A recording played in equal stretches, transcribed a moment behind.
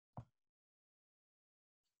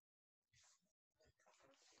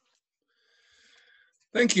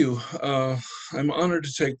Thank you. I'm honored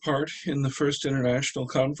to take part in the first international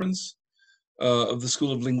conference of the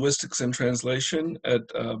School of Linguistics and Translation at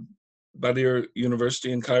Badr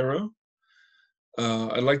University in Cairo.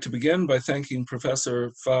 I'd like to begin by thanking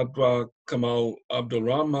Professor Fadwa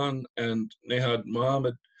AbdelRahman and Nehad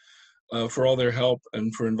Mohammed for all their help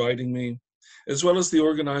and for inviting me, as well as the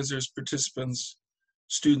organizers, participants,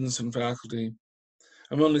 students, and faculty.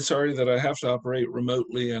 I'm only sorry that I have to operate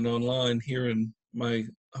remotely and online here in my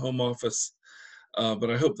home office, but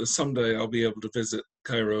I hope that someday I'll be able to visit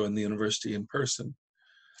Cairo and the university in person.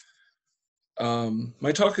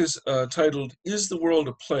 My talk is titled, Is the World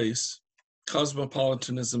a Place?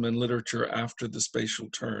 Cosmopolitanism and Literature After the Spatial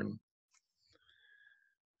Turn.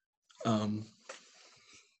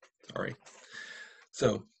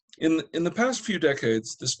 So, in the past few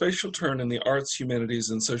decades, the spatial turn in the arts, humanities,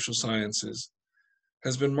 and social sciences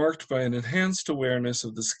has been marked by an enhanced awareness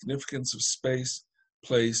of the significance of space,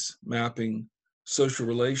 place, mapping, social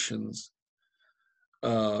relations,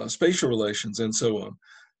 spatial relations, and so on,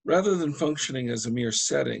 rather than functioning as a mere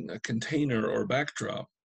setting, a container or backdrop.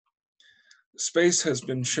 Space has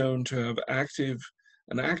been shown to have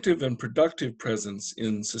an active and productive presence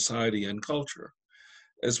in society and culture,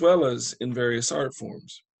 as well as in various art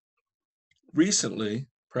forms. Recently,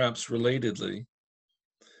 perhaps relatedly,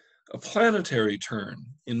 a planetary turn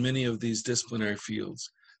in many of these disciplinary fields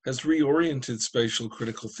has reoriented spatial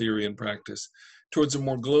critical theory and practice towards a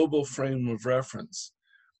more global frame of reference,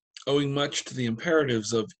 owing much to the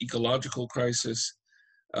imperatives of ecological crisis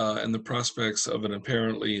and the prospects of an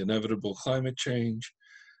apparently inevitable climate change,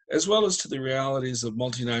 as well as to the realities of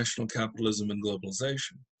multinational capitalism and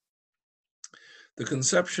globalization. The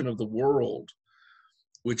conception of the world,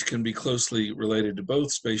 which can be closely related to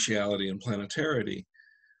both spatiality and planetarity,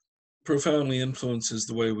 profoundly influences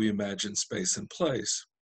the way we imagine space and place.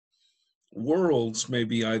 Worlds may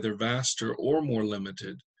be either vaster or more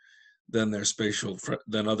limited than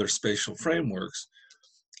other spatial frameworks,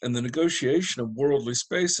 and the negotiation of worldly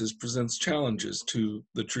spaces presents challenges to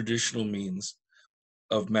the traditional means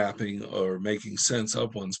of mapping or making sense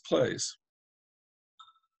of one's place.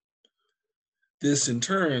 This, in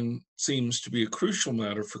turn, seems to be a crucial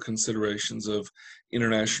matter for considerations of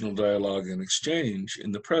international dialogue and exchange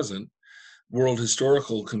in the present world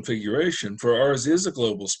historical configuration, for ours is a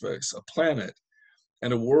global space, a planet,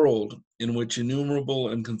 and a world in which innumerable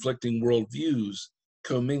and conflicting worldviews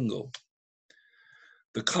commingle.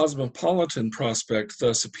 The cosmopolitan prospect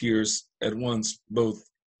thus appears at once both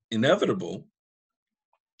inevitable,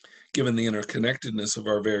 given the interconnectedness of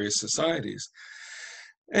our various societies,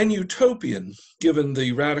 and utopian, given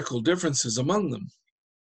the radical differences among them.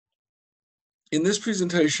 In this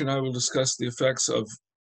presentation, I will discuss the effects of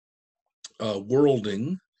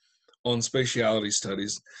worlding on spatiality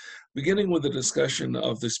studies, beginning with a discussion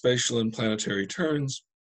of the spatial and planetary turns,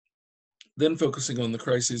 then focusing on the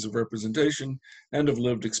crises of representation and of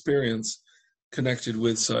lived experience connected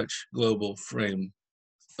with such global frames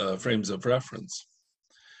of reference.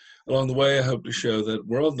 Along the way, I hope to show that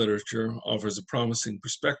world literature offers a promising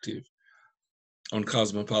perspective on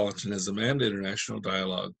cosmopolitanism and international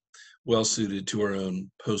dialogue, well suited to our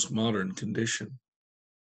own postmodern condition.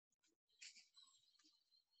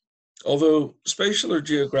 Although spatial or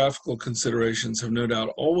geographical considerations have no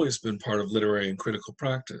doubt always been part of literary and critical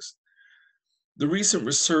practice, the recent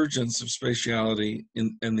resurgence of spatiality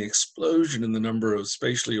and the explosion in the number of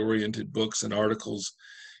spatially oriented books and articles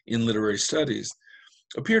in literary studies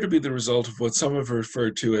appear to be the result of what some have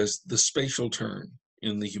referred to as the spatial turn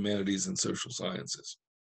in the humanities and social sciences.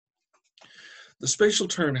 The spatial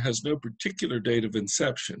turn has no particular date of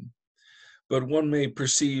inception, but one may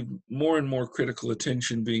perceive more and more critical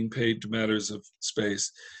attention being paid to matters of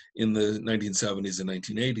space in the 1970s and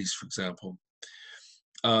 1980s, for example.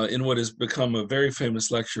 In what has become a very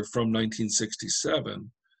famous lecture from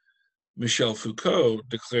 1967, Michel Foucault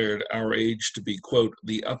declared our age to be, quote,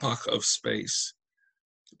 the epoch of space.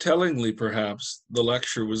 Tellingly, perhaps, the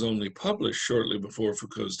lecture was only published shortly before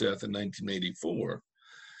Foucault's death in 1984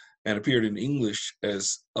 and appeared in English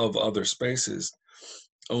as Of Other Spaces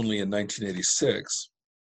only in 1986.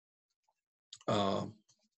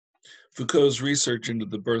 Foucault's research into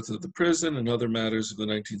the birth of the prison and other matters of the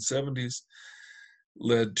 1970s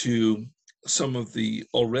led to some of the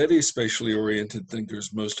already spatially oriented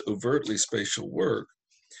thinkers' most overtly spatial work,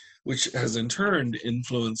 which has in turn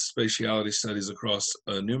influenced spatiality studies across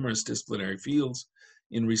numerous disciplinary fields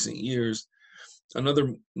in recent years.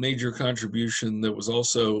 Another major contribution that was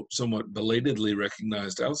also somewhat belatedly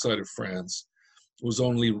recognized outside of France was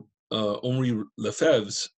Henri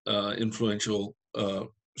Lefebvre's influential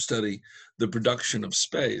study, The Production of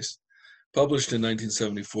Space, published in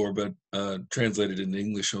 1974, but translated into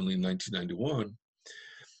English only in 1991.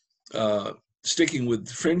 Sticking with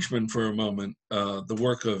Frenchman for a moment, the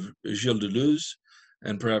work of Gilles Deleuze,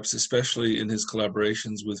 and perhaps especially in his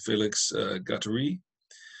collaborations with Félix Guattari,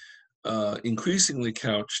 increasingly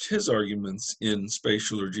couched his arguments in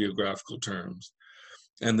spatial or geographical terms.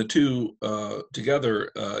 And the two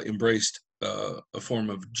together embraced a form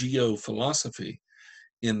of geophilosophy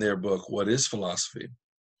in their book, What is Philosophy?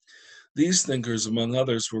 These thinkers, among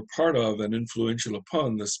others, were part of and influential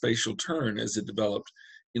upon the spatial turn as it developed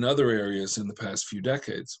in other areas in the past few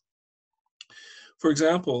decades. For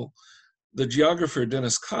example, the geographer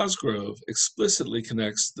Dennis Cosgrove explicitly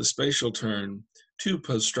connects the spatial turn to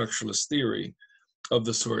post-structuralist theory of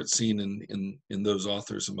the sort seen in those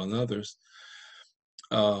authors, among others.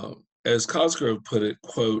 As Cosgrove put it,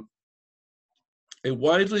 quote, "A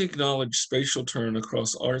widely acknowledged spatial turn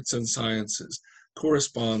across arts and sciences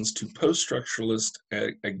corresponds to post-structuralist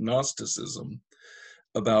agnosticism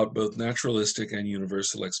about both naturalistic and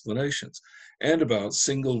universal explanations, and about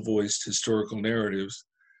single-voiced historical narratives,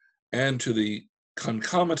 and to the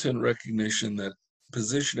concomitant recognition that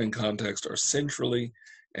position and context are centrally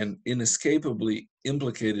and inescapably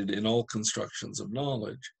implicated in all constructions of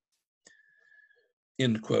knowledge."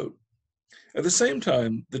 End quote. At the same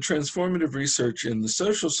time, the transformative research in the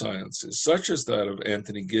social sciences, such as that of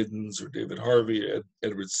Anthony Giddens or David Harvey,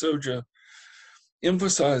 Edward Soja,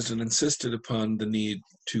 emphasized and insisted upon the need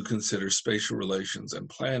to consider spatial relations and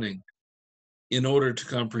planning in order to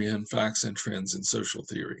comprehend facts and trends in social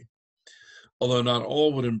theory. Although not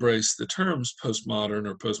all would embrace the terms postmodern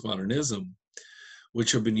or postmodernism,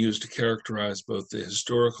 which have been used to characterize both the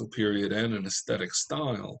historical period and an aesthetic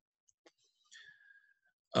style,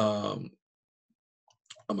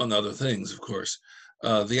 among other things, of course.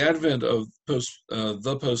 The advent of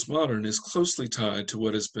the postmodern is closely tied to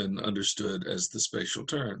what has been understood as the spatial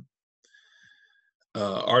turn.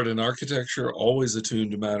 Art and architecture, always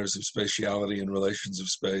attuned to matters of spatiality and relations of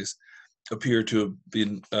space, appear to have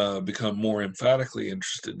been become more emphatically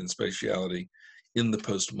interested in spatiality in the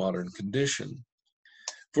postmodern condition.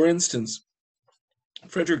 For instance,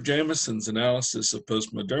 Frederick Jameson's analysis of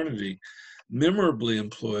postmodernity memorably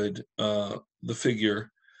employed the figure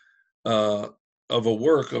of a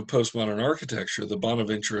work of postmodern architecture, the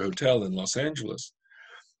Bonaventure Hotel in Los Angeles,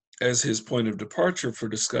 as his point of departure for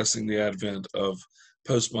discussing the advent of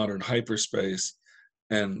postmodern hyperspace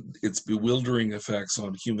and its bewildering effects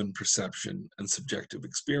on human perception and subjective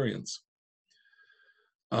experience.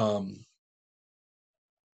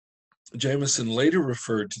 Jameson later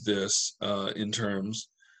referred to this in terms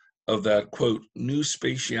of that, quote, "new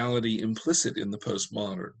spatiality implicit in the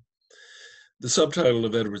postmodern." The subtitle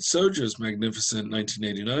of Edward Soja's magnificent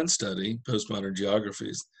 1989 study, Postmodern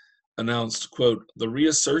Geographies, announced, quote, "the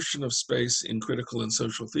reassertion of space in critical and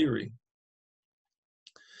social theory."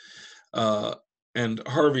 And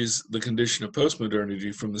Harvey's The Condition of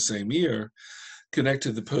Postmodernity from the same year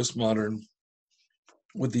connected the postmodern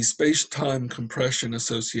with the space-time compression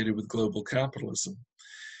associated with global capitalism.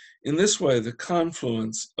 In this way, the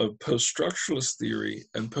confluence of post-structuralist theory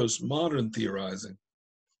and postmodern theorizing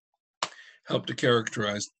helped to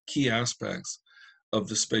characterize key aspects of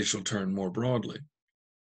the spatial turn more broadly.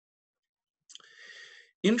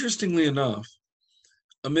 Interestingly enough,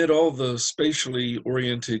 amid all the spatially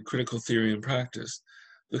oriented critical theory and practice,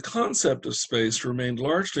 the concept of space remained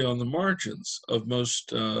largely on the margins of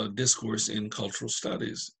most discourse in cultural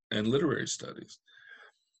studies and literary studies.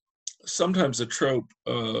 Sometimes a trope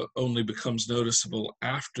only becomes noticeable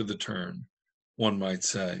after the turn, one might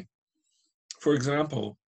say. For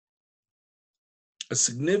example, a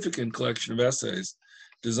significant collection of essays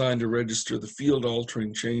designed to register the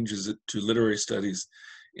field-altering changes to literary studies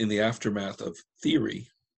in the aftermath of theory,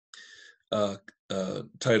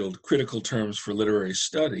 titled Critical Terms for Literary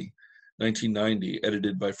Study, 1990,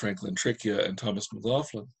 edited by Franklin Tricchia and Thomas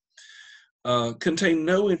McLaughlin, contain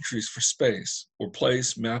no entries for space or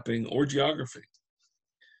place, mapping, or geography.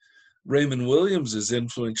 Raymond Williams's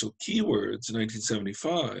influential Keywords,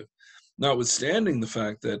 1975, notwithstanding the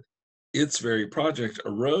fact that its very project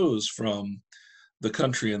arose from The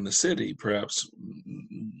Country and the City, perhaps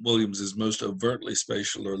Williams's most overtly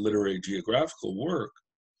spatial or literary geographical work,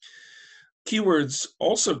 Keywords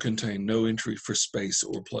also contain no entry for space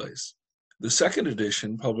or place. The second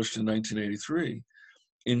edition, published in 1983,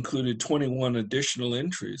 included 21 additional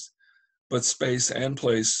entries, but space and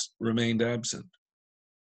place remained absent.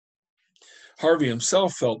 Harvey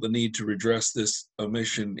himself felt the need to redress this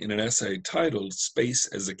omission in an essay titled Space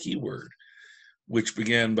as a Keyword, which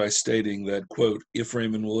began by stating that, quote, "if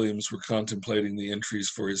Raymond Williams were contemplating the entries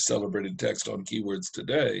for his celebrated text on keywords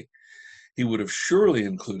today, he would have surely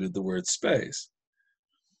included the word space.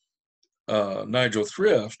 Nigel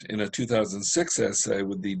Thrift, in a 2006 essay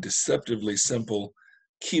with the deceptively simple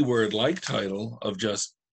keyword-like title of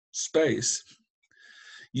just space,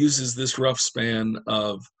 uses this rough span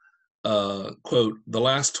of, quote, the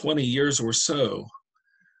last 20 years or so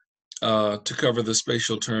to cover the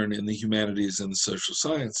spatial turn in the humanities and the social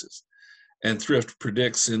sciences. And Thrift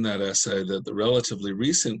predicts in that essay that the relatively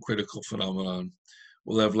recent critical phenomenon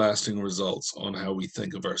will have lasting results on how we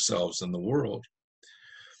think of ourselves and the world.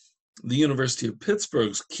 The University of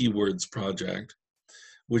Pittsburgh's Keywords Project,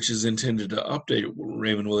 which is intended to update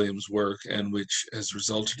Raymond Williams' work and which has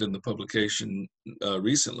resulted in the publication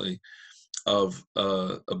recently of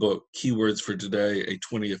a book, Keywords for Today, a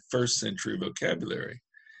 21st Century Vocabulary,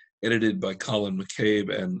 edited by Colin McCabe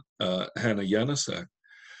and Hannah Janusek,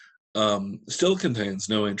 still contains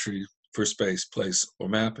no entry for space, place, or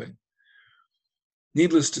mapping.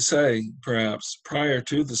 Needless to say, perhaps prior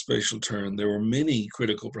to the spatial turn, there were many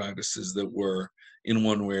critical practices that were, in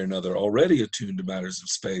one way or another, already attuned to matters of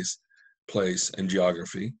space, place, and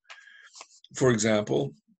geography. For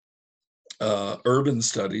example, urban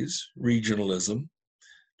studies, regionalism,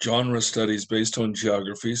 genre studies based on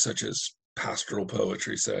geography, such as pastoral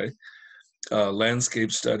poetry, say,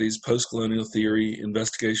 landscape studies, post-colonial theory,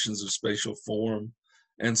 investigations of spatial form,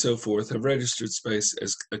 and so forth, have registered space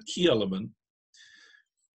as a key element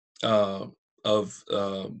of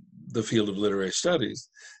the field of literary studies.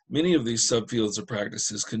 Many of these subfields or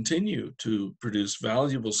practices continue to produce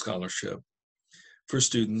valuable scholarship for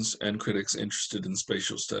students and critics interested in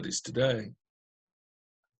spatial studies today.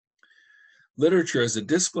 Literature as a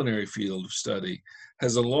disciplinary field of study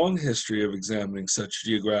has a long history of examining such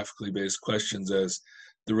geographically based questions as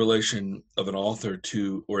the relation of an author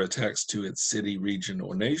to or a text to its city, region,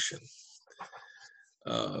 or nation.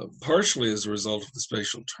 Partially as a result of the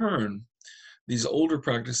spatial turn, these older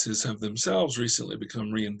practices have themselves recently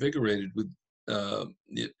become reinvigorated with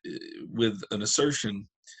an assertion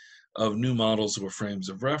of new models or frames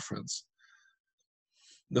of reference.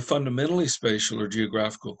 The fundamentally spatial or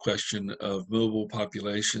geographical question of mobile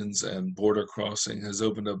populations and border crossing has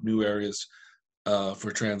opened up new areas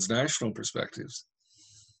for transnational perspectives,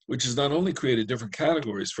 which has not only created different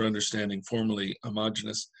categories for understanding formerly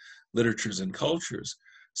homogeneous literatures and cultures,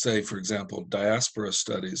 say, for example, diaspora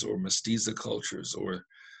studies or mestiza cultures, or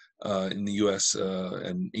in the US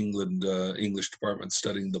and England, English departments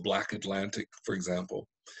studying the Black Atlantic, for example.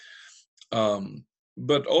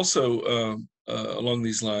 But also, along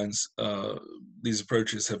these lines, these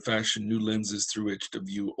approaches have fashioned new lenses through which to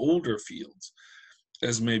view older fields,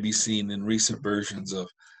 as may be seen in recent versions of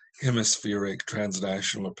hemispheric,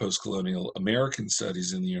 transnational, or post-colonial American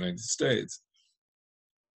studies in the United States.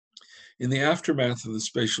 In the aftermath of the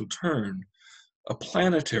spatial turn, a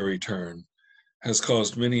planetary turn has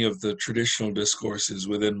caused many of the traditional discourses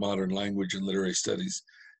within modern language and literary studies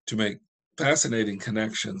to make fascinating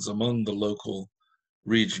connections among the local,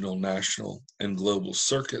 regional, national, and global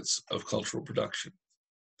circuits of cultural production.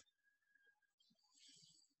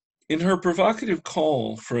 In her provocative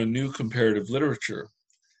call for a new comparative literature,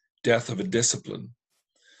 Death of a Discipline,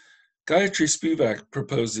 Gayatri Spivak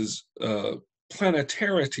proposes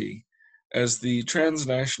planetarity as the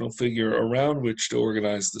transnational figure around which to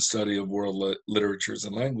organize the study of world literatures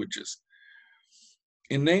and languages.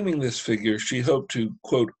 In naming this figure, she hoped to,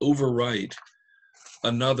 quote, overwrite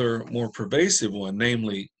another more pervasive one,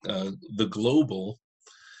 namely the global,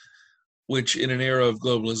 which in an era of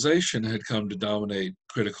globalization had come to dominate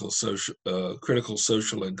critical social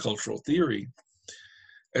and cultural theory.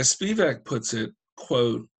 As Spivak puts it,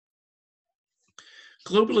 quote,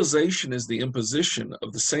 globalization is the imposition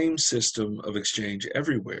of the same system of exchange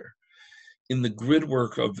everywhere. In the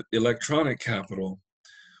gridwork of electronic capital,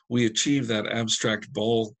 we achieve that abstract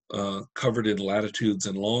ball covered in latitudes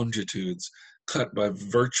and longitudes, cut by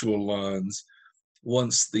virtual lines,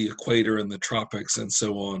 once the equator and the tropics and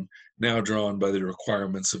so on, now drawn by the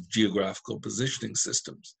requirements of geographical positioning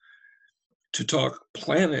systems. To talk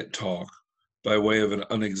planet talk by way of an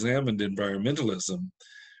unexamined environmentalism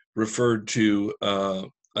referred to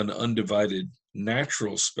an undivided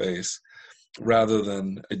natural space rather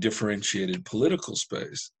than a differentiated political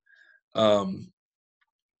space,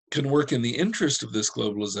 can work in the interest of this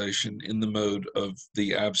globalization in the mode of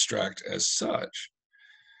the abstract as such.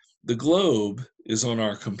 The globe is on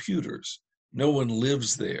our computers. No one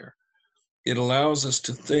lives there. It allows us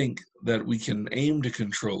to think that we can aim to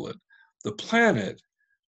control it. The planet,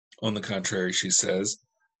 on the contrary, she says,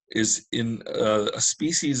 is in a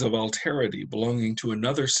species of alterity belonging to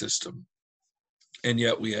another system, and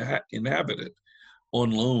yet we inhabit it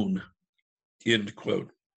on loan, end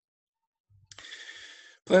quote.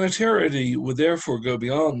 Planetarity would therefore go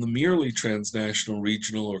beyond the merely transnational,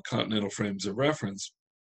 regional, or continental frames of reference,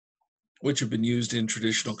 which have been used in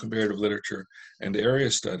traditional comparative literature and area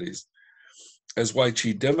studies, as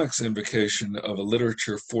Y.G. Demick's invocation of a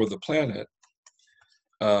literature for the planet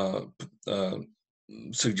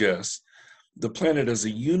suggests. The planet as a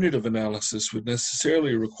unit of analysis would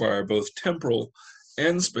necessarily require both temporal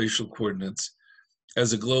and spatial coordinates,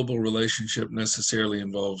 as a global relationship necessarily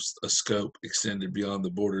involves a scope extended beyond the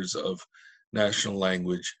borders of national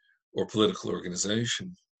language or political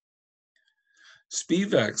organization.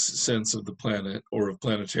 Spivak's sense of the planet, or of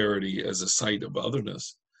planetarity as a site of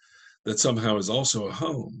otherness that somehow is also a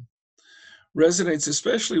home, resonates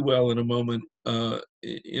especially well in a moment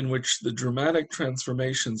in which the dramatic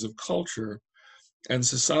transformations of culture and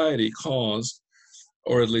society caused,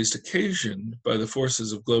 or at least occasioned, by the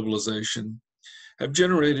forces of globalization have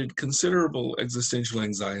generated considerable existential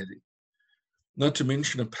anxiety, not to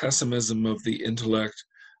mention a pessimism of the intellect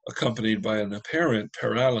accompanied by an apparent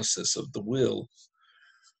paralysis of the will.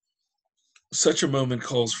 Such a moment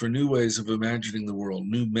calls for new ways of imagining the world,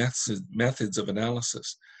 new methods of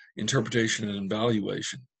analysis, interpretation, and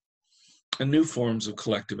evaluation, and new forms of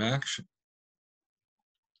collective action.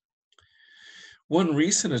 One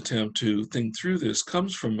recent attempt to think through this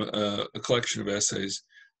comes from a collection of essays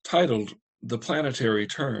titled The Planetary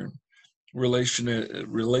Turn,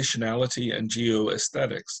 Relationality and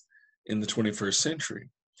Geoaesthetics in the 21st Century,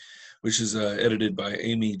 which is edited by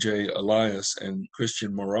Amy J. Elias and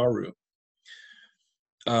Christian Moraru.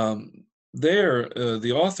 There,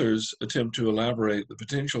 the authors attempt to elaborate the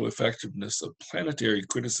potential effectiveness of planetary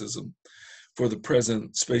criticism for the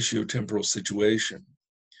present spatiotemporal situation.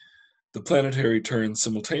 The planetary turn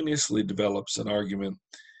simultaneously develops an argument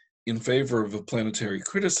in favor of a planetary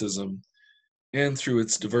criticism, and through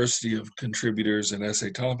its diversity of contributors and essay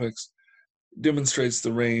topics, demonstrates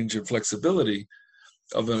the range and flexibility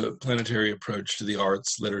of a planetary approach to the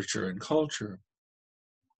arts, literature, and culture.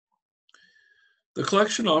 The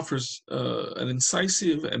collection offers an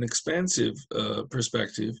incisive and expansive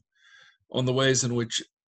perspective on the ways in which,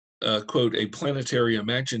 quote, a planetary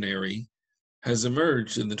imaginary has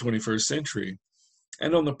emerged in the 21st century,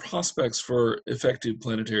 and on the prospects for effective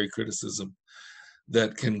planetary criticism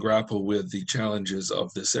that can grapple with the challenges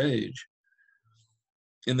of this age.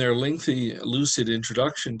 In their lengthy, lucid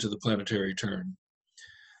introduction to the planetary turn,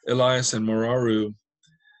 Elias and Moraru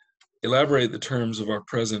elaborate the terms of our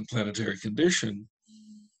present planetary condition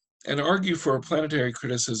and argue for a planetary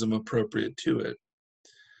criticism appropriate to it.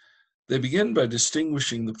 They begin by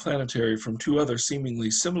distinguishing the planetary from two other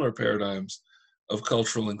seemingly similar paradigms of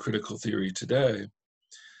cultural and critical theory today: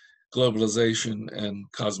 globalization and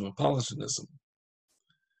cosmopolitanism.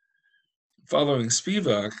 Following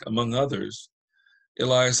Spivak, among others,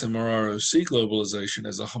 Elias and Moraru see globalization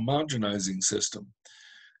as a homogenizing system,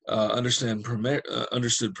 understood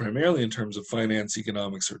primarily in terms of finance,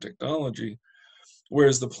 economics, or technology,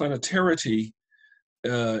 whereas the planetarity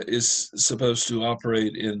is supposed to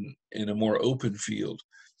operate in a more open field,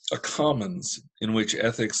 a commons in which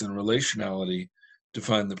ethics and relationality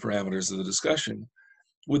define the parameters of the discussion,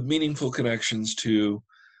 with meaningful connections to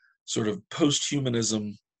sort of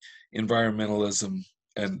post-humanism, environmentalism,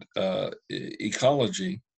 and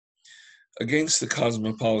ecology, against the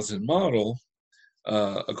cosmopolitan model,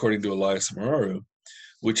 according to Elias Moraru,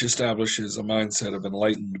 which establishes a mindset of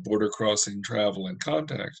enlightened border-crossing travel and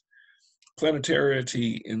contact.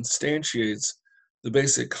 Planetarity instantiates the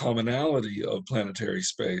basic commonality of planetary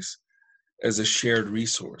space as a shared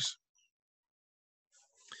resource.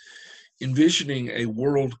 Envisioning a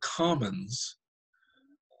world commons,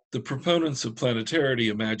 the proponents of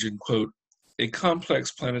planetarity imagine, quote, a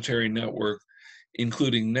complex planetary network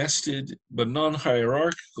including nested but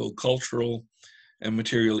non-hierarchical cultural and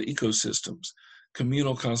material ecosystems,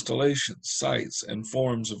 communal constellations, sites, and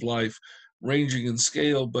forms of life ranging in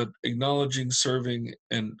scale but acknowledging, serving,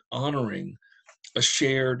 and honoring a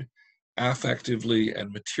shared, affectively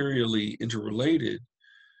and materially interrelated,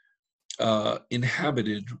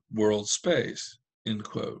 inhabited world space, end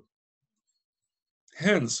quote.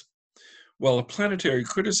 Hence, while a planetary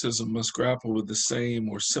criticism must grapple with the same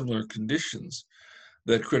or similar conditions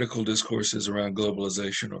that critical discourses around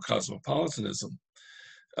globalization or cosmopolitanism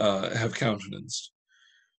have countenanced,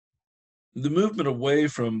 the movement away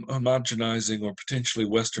from homogenizing or potentially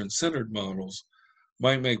Western-centered models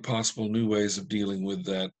might make possible new ways of dealing with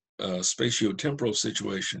that spatiotemporal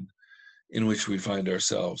situation in which we find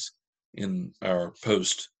ourselves in our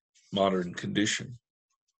post-modern condition.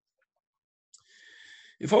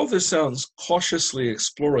 If all this sounds cautiously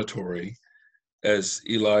exploratory, as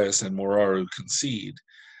Elias and Moraru concede,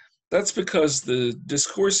 That's because the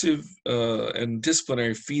discursive and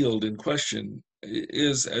disciplinary field in question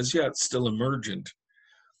is as yet still emergent.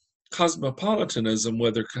 Cosmopolitanism,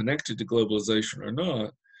 whether connected to globalization or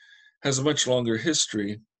not, has a much longer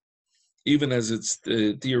history, even as its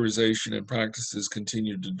theorization and practices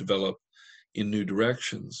continue to develop in new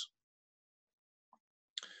directions.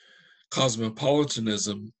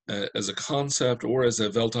 Cosmopolitanism as a concept or as a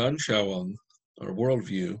Weltanschauung, or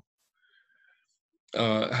worldview,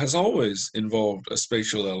 has always involved a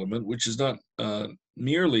spatial element, which is not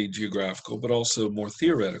merely geographical, but also more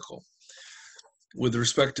theoretical. With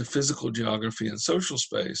respect to physical geography and social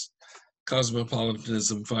space,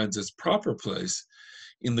 cosmopolitanism finds its proper place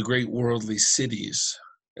in the great worldly cities,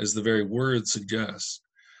 as the very word suggests.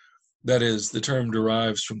 That is, the term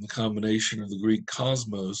derives from the combination of the Greek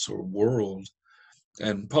cosmos, or world,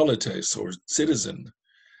 and polites, or citizen,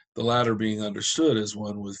 the latter being understood as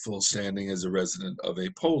one with full standing as a resident of a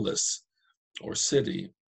polis, or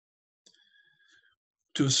city.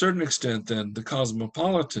 To a certain extent, then, the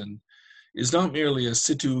cosmopolitan is not merely a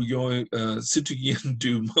citoyen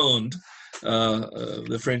du monde,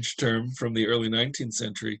 the French term from the early 19th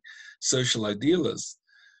century social idealist,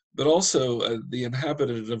 but also the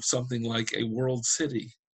inhabitant of something like a world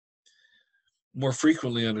city, more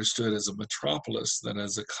frequently understood as a metropolis than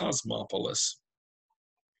as a cosmopolis.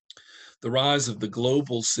 The rise of the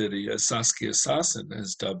global city, as Saskia Sassen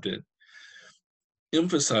has dubbed it,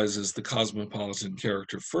 emphasizes the cosmopolitan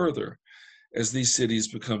character further, as these cities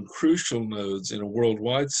become crucial nodes in a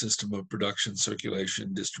worldwide system of production,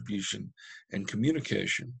 circulation, distribution, and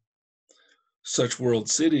communication. Such world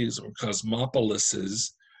cities, or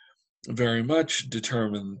cosmopolises, very much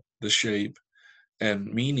determine the shape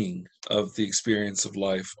and meaning of the experience of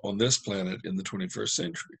life on this planet in the 21st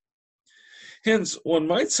century. Hence, one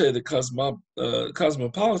might say that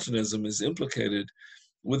cosmopolitanism is implicated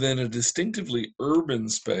within a distinctively urban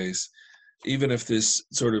space, even if this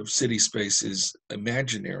sort of city space is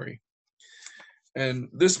imaginary. And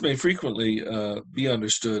this may frequently be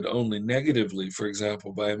understood only negatively, for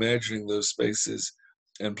example, by imagining those spaces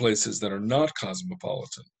and places that are not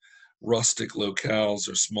cosmopolitan. Rustic locales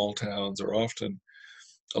or small towns are often,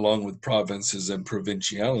 along with provinces and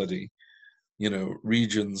provinciality,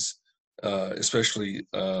 regions, especially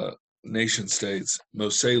nation states,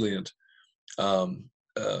 most salient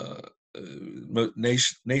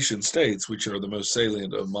nation states, which are the most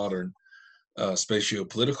salient of modern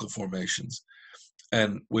spatio-political formations,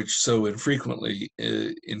 and which so infrequently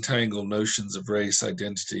entangle notions of race,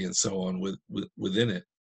 identity, and so on within it.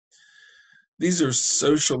 These are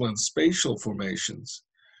social and spatial formations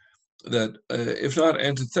that, if not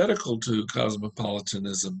antithetical to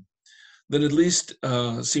cosmopolitanism, then at least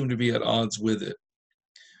seem to be at odds with it.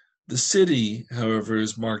 The city, however,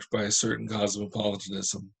 is marked by a certain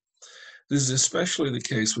cosmopolitanism. This is especially the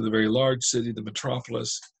case with a very large city, the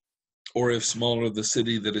metropolis, or if smaller, the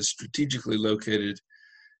city that is strategically located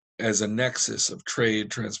as a nexus of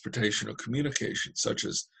trade, transportation, or communication, such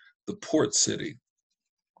as the port city.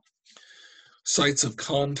 Sites of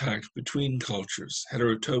contact between cultures,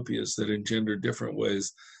 heterotopias that engender different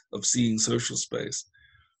ways of seeing social space.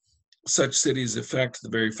 Such cities affect the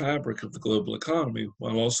very fabric of the global economy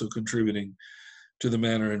while also contributing to the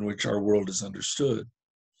manner in which our world is understood.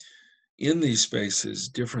 In these spaces,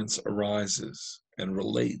 difference arises and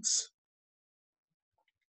relates.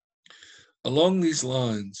 Along these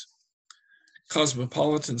lines,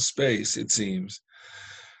 cosmopolitan space, it seems,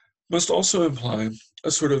 must also imply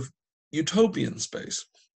a sort of utopian space.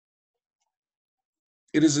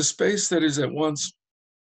 It is a space that is at once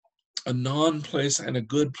a non-place and a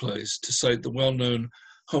good place, to cite the well-known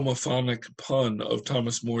homophonic pun of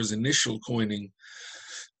Thomas More's initial coining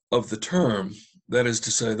of the term, that is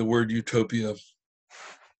to say, the word utopia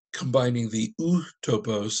combining the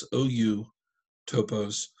topos, ou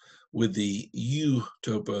topos, with the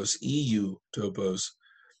topos, eu topos,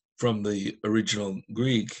 from the original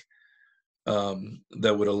Greek,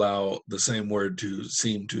 that would allow the same word to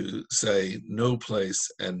seem to say no place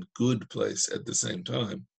and good place at the same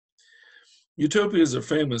time. Utopias are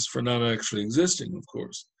famous for not actually existing, of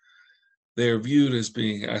course. They are viewed as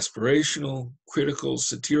being aspirational, critical,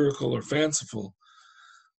 satirical, or fanciful,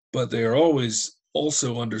 but they are always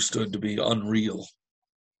also understood to be unreal.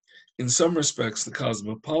 In some respects, the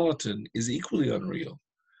cosmopolitan is equally unreal,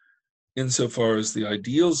 insofar as the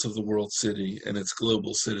ideals of the world city and its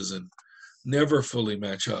global citizen never fully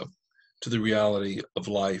match up to the reality of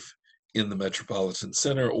life in the metropolitan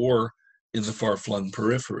center or in the far-flung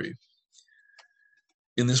periphery.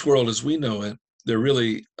 In this world as we know it, there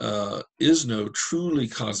really is no truly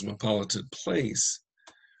cosmopolitan place,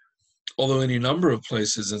 although any number of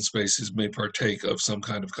places and spaces may partake of some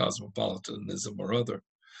kind of cosmopolitanism or other.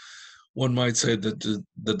 One might say that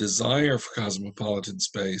the desire for cosmopolitan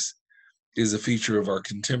space is a feature of our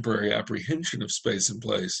contemporary apprehension of space and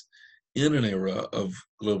place in an era of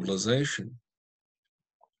globalization.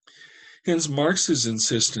 Hence, Marx's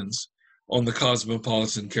insistence on the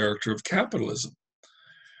cosmopolitan character of capitalism,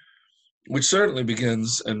 which certainly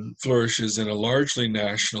begins and flourishes in a largely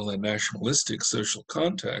national and nationalistic social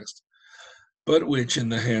context, but which, in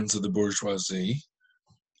the hands of the bourgeoisie,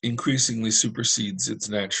 increasingly supersedes its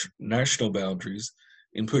national boundaries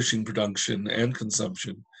in pushing production and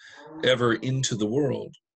consumption ever into the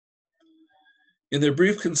world. In their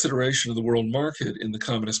brief consideration of the world market in the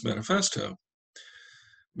Communist Manifesto,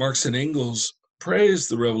 Marx and Engels praised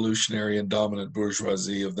the revolutionary and dominant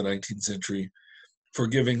bourgeoisie of the 19th century for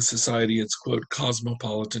giving society its, quote,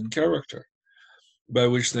 cosmopolitan character, by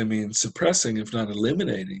which they mean suppressing, if not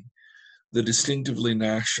eliminating, the distinctively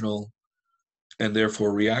national and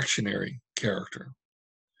therefore reactionary character.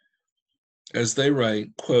 As they write,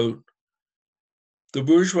 quote, the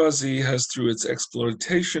bourgeoisie has, through its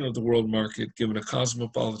exploitation of the world market, given a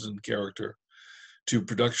cosmopolitan character to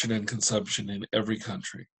production and consumption in every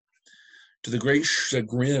country. To the great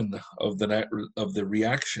chagrin of the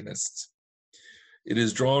reactionists, it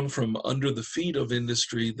is drawn from under the feet of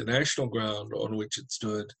industry, the national ground on which it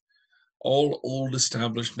stood. All old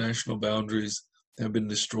established national boundaries have been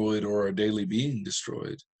destroyed or are daily being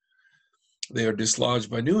destroyed. They are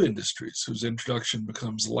dislodged by new industries, whose introduction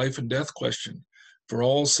becomes a life and death question for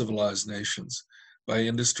all civilized nations, by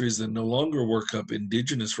industries that no longer work up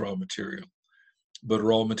indigenous raw material, but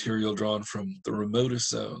raw material drawn from the remotest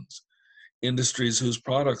zones, industries whose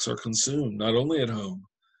products are consumed not only at home,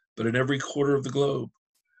 but in every quarter of the globe.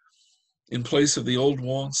 In place of the old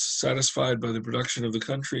wants satisfied by the production of the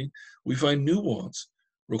country, we find new wants,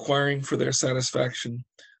 requiring for their satisfaction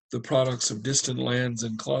the products of distant lands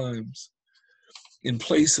and climes. In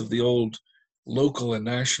place of the old local and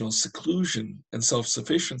national seclusion and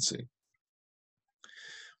self-sufficiency,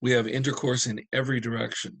 we have intercourse in every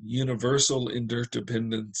direction, universal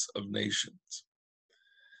interdependence of nations.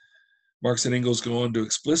 Marx and Engels go on to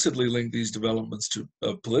explicitly link these developments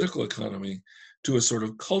of political economy to a sort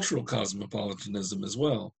of cultural cosmopolitanism as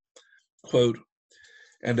well. Quote,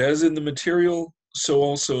 and as in the material, so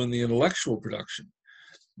also in the intellectual production,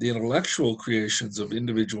 the intellectual creations of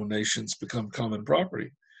individual nations become common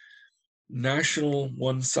property. National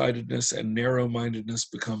one-sidedness and narrow-mindedness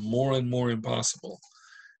become more and more impossible,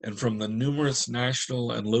 and from the numerous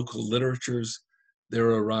national and local literatures, there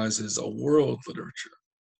arises a world literature.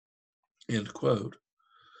 End quote.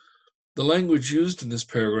 The language used in this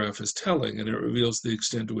paragraph is telling, and it reveals the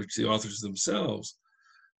extent to which the authors themselves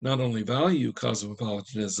not only value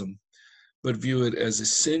cosmopolitanism, but view it as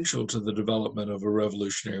essential to the development of a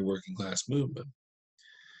revolutionary working class movement.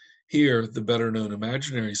 Here, the better-known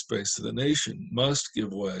imaginary space of the nation must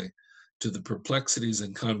give way to the perplexities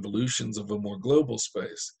and convolutions of a more global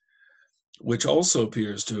space, which also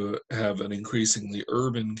appears to have an increasingly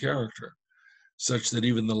urban character, such that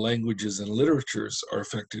even the languages and literatures are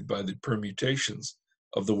affected by the permutations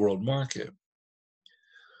of the world market.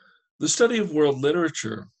 The study of world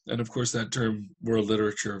literature, and of course that term world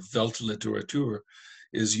literature, Weltliteratur,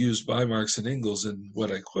 is used by Marx and Engels in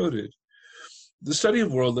what I quoted. The study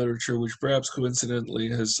of world literature, which perhaps coincidentally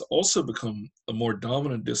has also become a more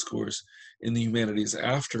dominant discourse in the humanities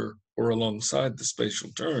after or alongside the spatial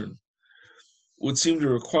turn, would seem to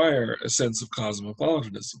require a sense of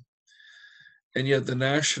cosmopolitanism. And yet the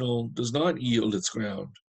national does not yield its ground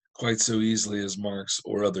quite so easily as Marx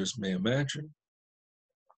or others may imagine.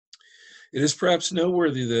 It is perhaps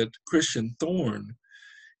noteworthy that Christian Thorn,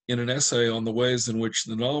 in an essay on the ways in which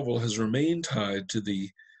the novel has remained tied to the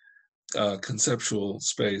conceptual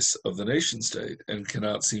space of the nation state and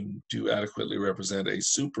cannot seem to adequately represent a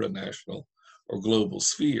supranational or global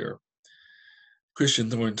sphere, Christian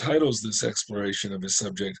Thorn titles this exploration of his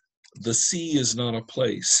subject, "The Sea is Not a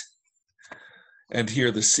Place." And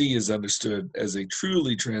here the sea is understood as a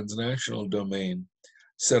truly transnational domain,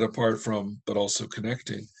 set apart from, but also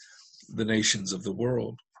connecting, the nations of the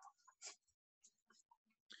world.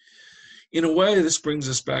 In a way, this brings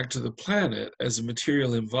us back to the planet as a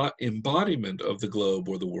material embodiment of the globe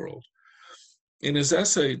or the world. In his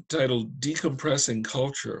essay titled Decompressing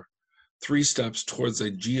Culture, 3 Steps Towards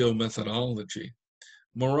a Geomethodology,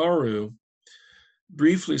 Moraru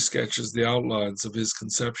briefly sketches the outlines of his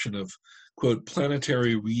conception of, quote,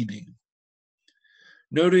 planetary reading,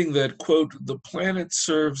 noting that, quote, the planet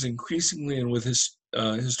serves increasingly and with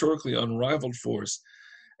historically unrivaled force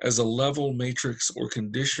as a level matrix or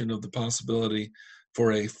condition of the possibility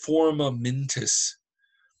for a forma mentis,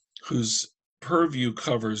 whose purview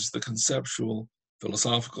covers the conceptual,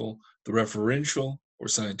 philosophical, the referential or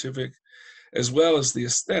scientific, as well as the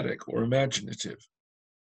aesthetic or imaginative.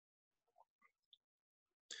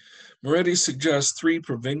 Moretti suggests three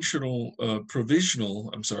provisional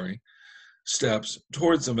steps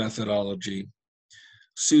towards a methodology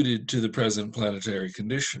suited to the present planetary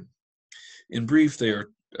condition. In brief, they are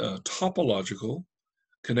topological,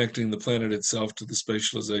 connecting the planet itself to the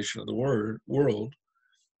spatialization of the world,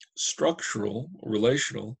 structural,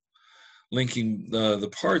 relational, linking the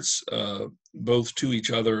parts both to each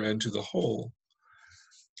other and to the whole,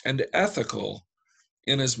 and ethical,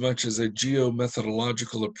 inasmuch as a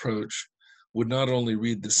geomethodological approach would not only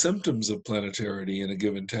read the symptoms of planetarity in a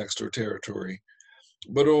given text or territory,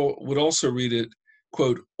 but would also read it,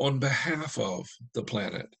 quote, on behalf of the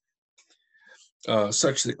planet,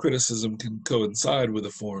 such that criticism can coincide with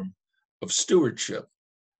a form of stewardship.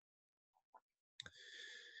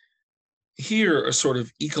 Here, a sort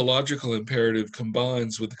of ecological imperative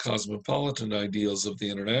combines with the cosmopolitan ideals of the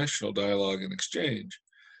international dialogue and exchange,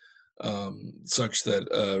 such that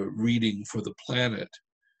reading for the planet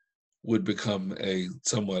would become a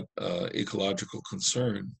somewhat ecological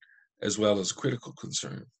concern as well as critical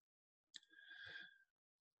concern.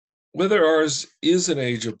 Whether ours is an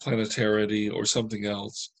age of planetarity or something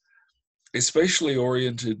else, a spatially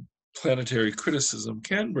oriented planetary criticism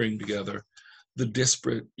can bring together the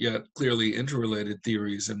disparate yet clearly interrelated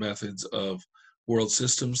theories and methods of world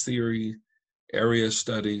systems theory, area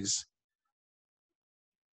studies,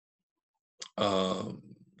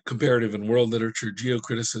 comparative and world literature,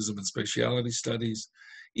 geocriticism and spatiality studies,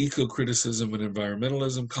 eco-criticism and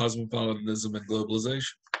environmentalism, cosmopolitanism and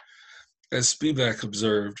globalization. As Spivak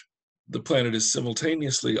observed, the planet is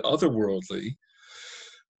simultaneously otherworldly,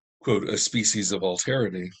 quote, a species of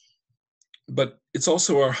alterity, but it's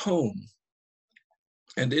also our home.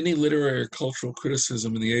 And any literary or cultural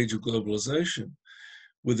criticism in the age of globalization,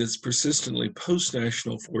 with its persistently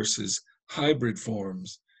post-national forces, hybrid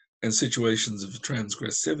forms, and situations of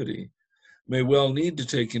transgressivity, may well need to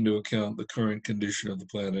take into account the current condition of the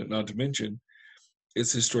planet, not to mention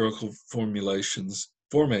its historical formations,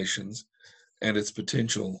 and its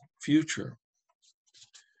potential future.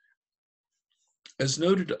 As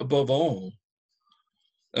noted above,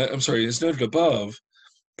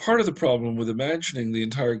 part of the problem with imagining the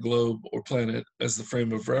entire globe or planet as the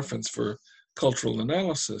frame of reference for cultural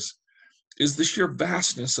analysis is the sheer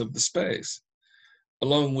vastness of the space,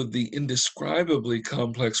 along with the indescribably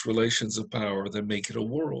complex relations of power that make it a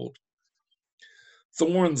world.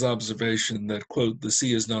 Thorne's observation that, quote, the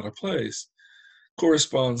sea is not a place,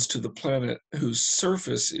 corresponds to the planet whose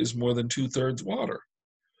surface is more than 2/3 water.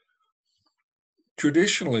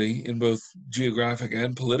 Traditionally, in both geographic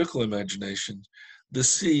and political imagination, the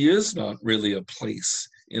sea is not really a place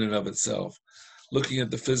in and of itself. Looking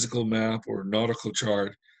at the physical map or nautical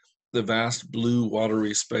chart, the vast blue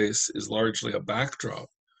watery space is largely a backdrop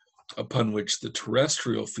upon which the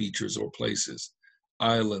terrestrial features or places,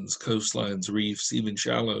 islands, coastlines, reefs, even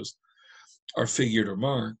shallows, are figured or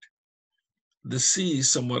marked. The sea,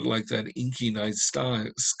 somewhat like that inky night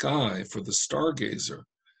sky for the stargazer,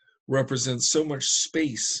 represents so much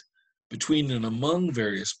space between and among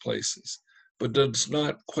various places, but does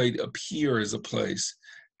not quite appear as a place,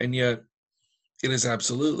 and yet it is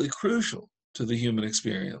absolutely crucial to the human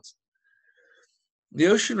experience. The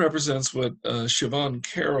ocean represents what Siobhan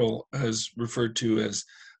Carroll has referred to as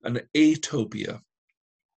an atopia,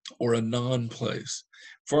 or a non-place,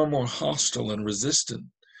 far more hostile and resistant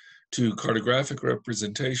to cartographic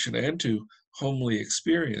representation and to homely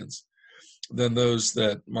experience than those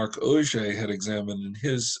that Marc Auger had examined in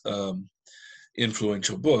his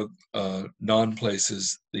influential book,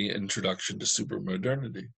 Non-Places, The Introduction to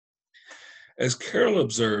Supermodernity. As Carroll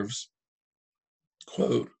observes,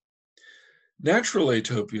 quote, natural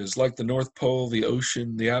atopias like the North Pole, the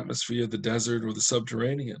ocean, the atmosphere, the desert, or the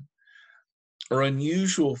subterranean are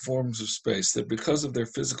unusual forms of space that, because of their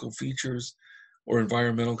physical features or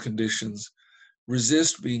environmental conditions,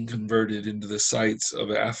 resist being converted into the sites of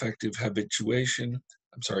affective habitation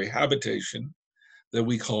that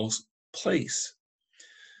we call place.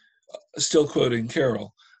 Still quoting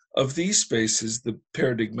Carroll, of these spaces, the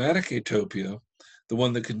paradigmatic atopia, the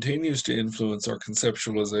one that continues to influence our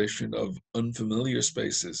conceptualization of unfamiliar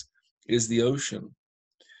spaces, is the ocean.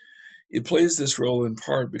 It plays this role in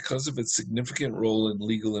part because of its significant role in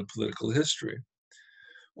legal and political history.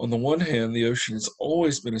 On the one hand, the ocean has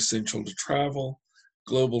always been essential to travel,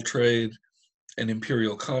 global trade, and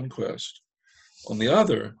imperial conquest. On the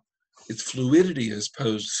other, its fluidity has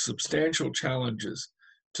posed substantial challenges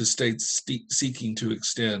to states seeking to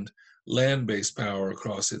extend land-based power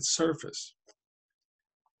across its surface.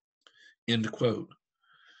 End quote.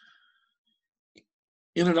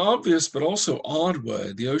 In an obvious but also odd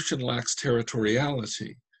way, the ocean lacks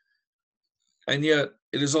territoriality, and yet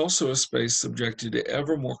it is also a space subjected to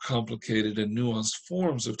ever more complicated and nuanced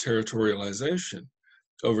forms of territorialization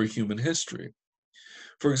over human history.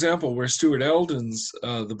 For example, where Stuart Eldon's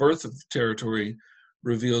The Birth of Territory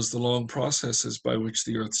reveals the long processes by which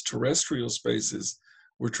the Earth's terrestrial spaces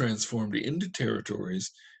were transformed into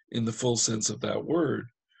territories in the full sense of that word,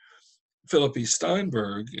 Philip E.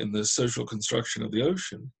 Steinberg, in The Social Construction of the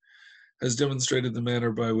Ocean, has demonstrated the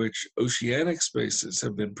manner by which oceanic spaces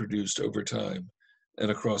have been produced over time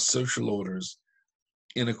and across social orders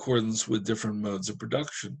in accordance with different modes of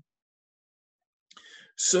production.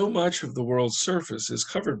 So much of the world's surface is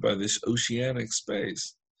covered by this oceanic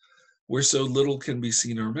space, where so little can be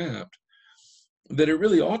seen or mapped, that it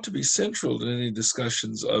really ought to be central to any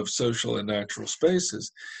discussions of social and natural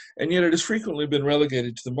spaces, and yet it has frequently been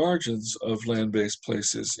relegated to the margins of land-based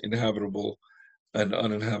places, inhabitable and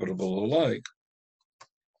uninhabitable alike,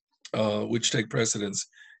 which take precedence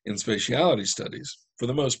in spatiality studies, for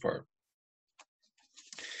the most part.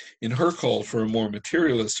 In her call for a more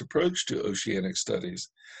materialist approach to oceanic studies,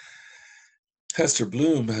 Hester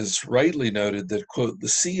Bloom has rightly noted that, quote, the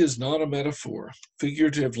sea is not a metaphor.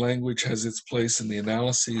 Figurative language has its place in the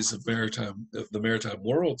analyses of the maritime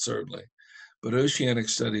world, certainly, but oceanic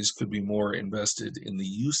studies could be more invested in the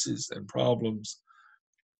uses and problems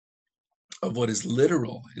of what is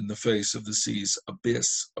literal in the face of the sea's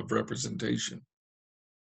abyss of representation,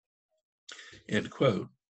 end quote.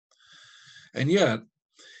 And yet,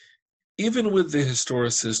 even with the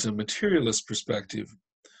historicist and materialist perspective,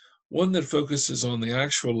 one that focuses on the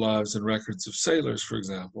actual lives and records of sailors, for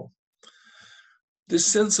example, this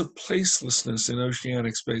sense of placelessness in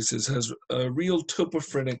oceanic spaces has real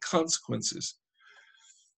topophrenic consequences,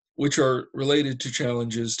 which are related to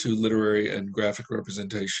challenges to literary and graphic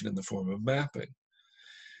representation in the form of mapping.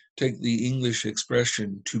 Take the English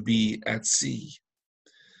expression to be at sea,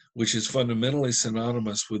 which is fundamentally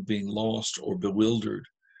synonymous with being lost or bewildered.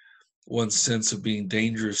 One's sense of being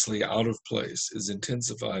dangerously out of place is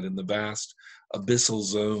intensified in the vast abyssal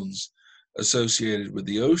zones associated with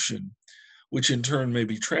the ocean, which in turn may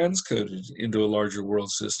be transcoded into a larger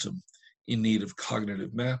world system in need of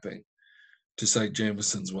cognitive mapping, to cite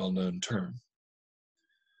Jameson's well-known term.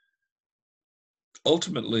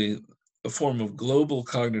 Ultimately, a form of global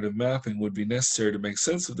cognitive mapping would be necessary to make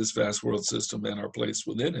sense of this vast world system and our place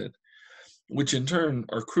within it, which in turn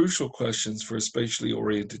are crucial questions for a spatially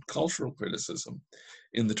oriented cultural criticism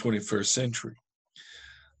in the 21st century.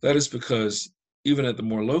 That is because, even at the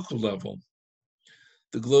more local level,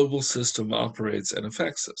 the global system operates and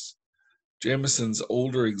affects us. Jameson's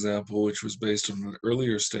older example, which was based on an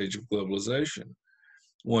earlier stage of globalization,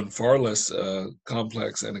 one far less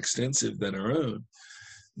complex and extensive than our own,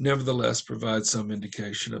 nevertheless provides some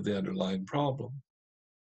indication of the underlying problem.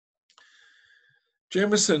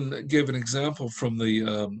 Jameson gave an example from the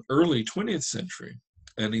early 20th century,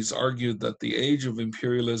 and he's argued that the age of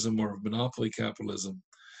imperialism or of monopoly capitalism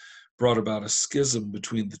brought about a schism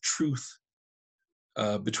between truth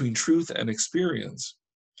and experience,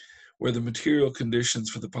 where the material conditions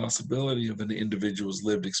for the possibility of an individual's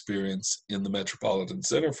lived experience in the metropolitan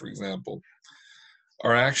center, for example,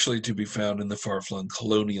 are actually to be found in the far-flung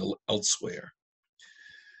colonial elsewhere.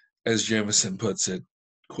 As Jameson puts it,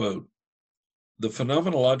 quote, the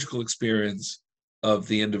phenomenological experience of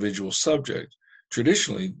the individual subject,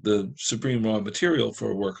 traditionally the supreme raw material for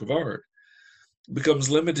a work of art, becomes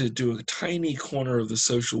limited to a tiny corner of the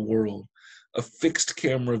social world, a fixed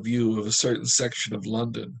camera view of a certain section of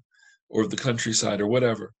London or of the countryside or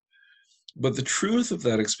whatever. But the truth of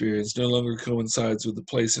that experience no longer coincides with the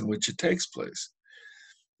place in which it takes place.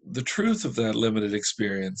 The truth of that limited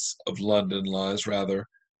experience of London lies rather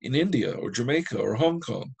in India or Jamaica or Hong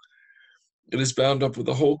Kong. It is bound up with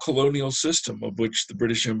the whole colonial system of the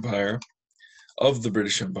British Empire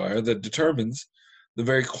that determines the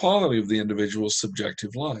very quality of the individual's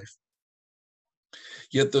subjective life.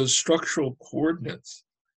 Yet those structural coordinates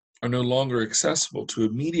are no longer accessible to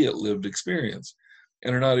immediate lived experience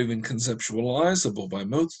and are not even conceptualizable by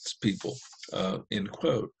most people, end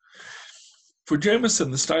quote. For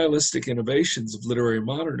Jameson, the stylistic innovations of literary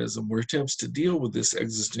modernism were attempts to deal with this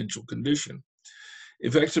existential condition,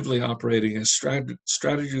 effectively operating as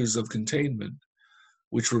strategies of containment,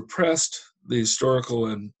 which repressed the historical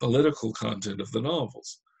and political content of the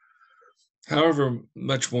novels. However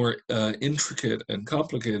much more intricate and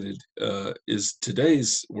complicated is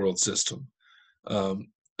today's world system,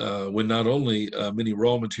 when not only many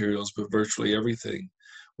raw materials, but virtually everything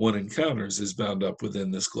one encounters is bound up within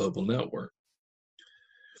this global network.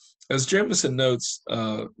 As Jamison notes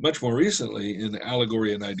much more recently in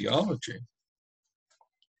Allegory and Ideology,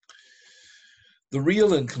 the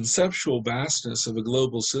real and conceptual vastness of a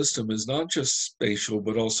global system is not just spatial,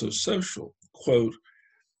 but also social. Quote,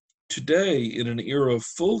 today, in an era of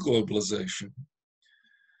full globalization,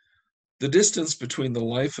 the distance between the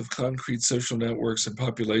life of concrete social networks and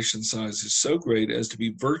population size is so great as to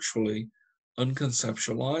be virtually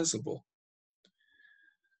unconceptualizable.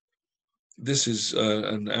 This is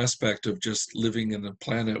an aspect of just living in a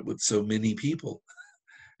planet with so many people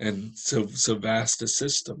and so vast a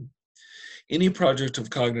system. Any project of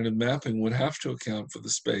cognitive mapping would have to account for the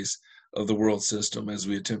space of the world system as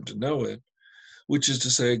we attempt to know it, which is to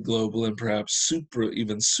say global and perhaps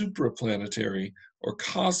even supraplanetary or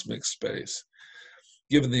cosmic space.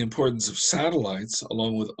 Given the importance of satellites,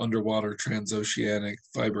 along with underwater transoceanic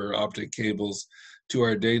fiber optic cables, to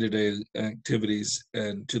our day-to-day activities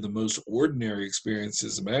and to the most ordinary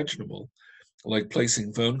experiences imaginable, like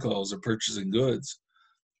placing phone calls or purchasing goods,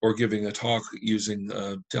 or giving a talk using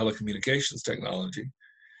telecommunications technology,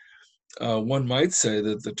 one might say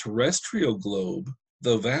that the terrestrial globe,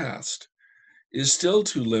 though vast, is still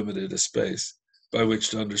too limited a space by which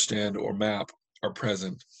to understand or map our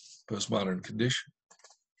present postmodern condition.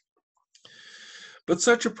 But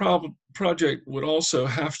such a project would also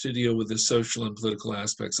have to deal with the social and political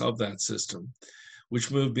aspects of that system, which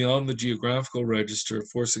move beyond the geographical register,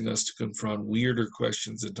 forcing us to confront weirder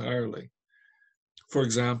questions entirely. For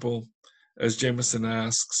example, as Jamison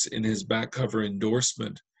asks in his back cover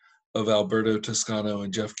endorsement of Alberto Toscano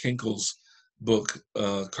and Jeff Kinkle's book,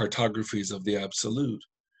 Cartographies of the Absolute,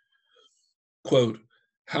 quote,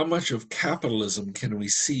 how much of capitalism can we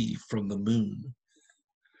see from the moon?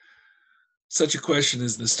 Such a question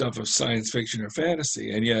is the stuff of science fiction or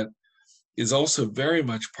fantasy, and yet is also very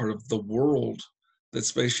much part of the world that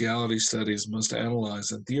spatiality studies must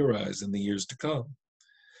analyze and theorize in the years to come.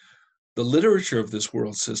 The literature of this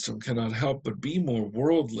world system cannot help but be more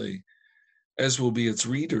worldly, as will be its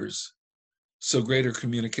readers, so greater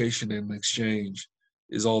communication and exchange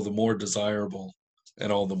is all the more desirable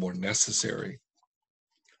and all the more necessary.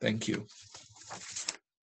 Thank you.